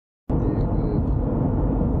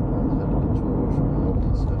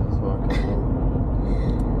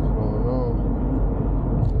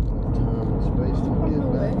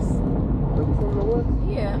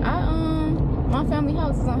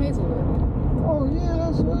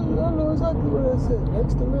know exactly where that's at.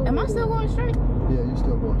 Next to me. Am I still going straight? Yeah, you're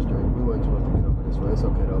still going straight. We weren't supposed to get over this way. It's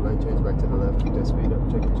okay though. Lane change back to the left. Keep that speed up.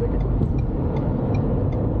 Check it, check it.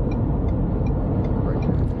 Right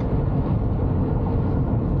there.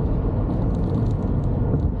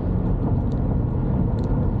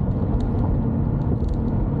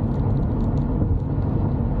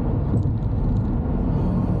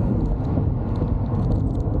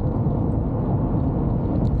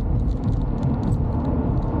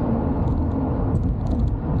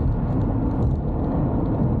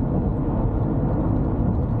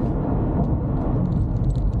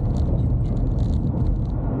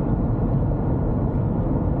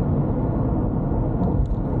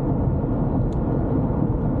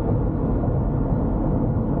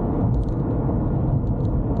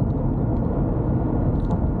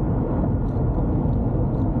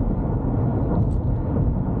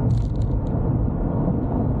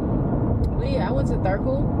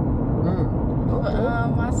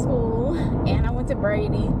 My school, and I went to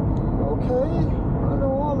Brady. Okay, I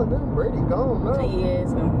know all of them. Brady gone now. Yeah,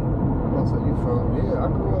 it's gone. Oh, so you from? Yeah, I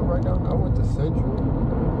grew up right down. I went to Central.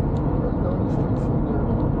 Right down the street from there.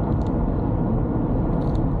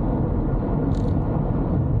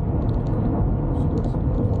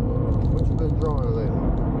 What you been drawing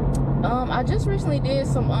lately? I just recently did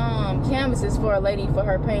some canvases for a lady for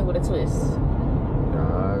her paint with a twist.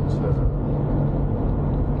 Gotcha.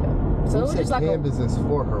 So it was just like canvases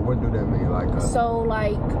for her. What do that mean? So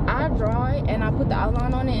like I draw it and I put the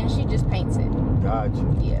outline on it and she just paints it. Gotcha.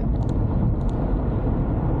 Yeah.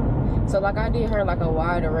 So like I did her like a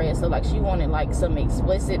wide array. So like she wanted like some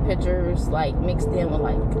explicit pictures like mixed in with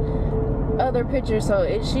like other pictures. So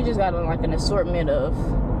she just got like an assortment of.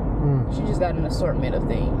 She just got an assortment of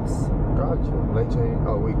things. Gotcha. Lane change.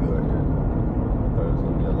 Oh, we good here. Thought it was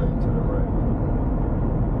gonna be a lane to the right.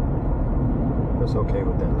 It's okay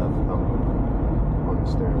with that left thumb on the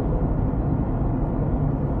steering wheel.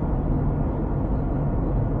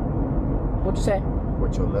 What'd you say?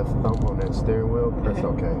 With your left thumb on that steering wheel, press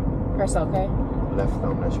okay. Press okay? Left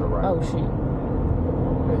thumb, that's your right. Oh, shit.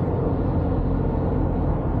 There you go.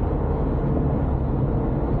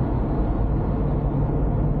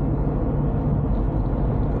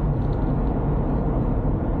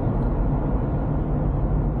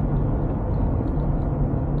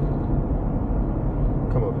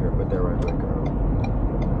 Come up here, put that right blinker on.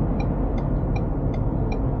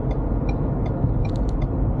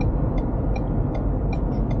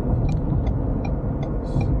 Let's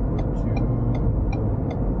see what you...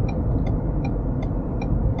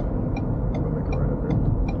 I'm gonna make it right up here.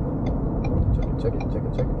 Check it, check it, check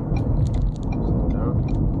it, check it.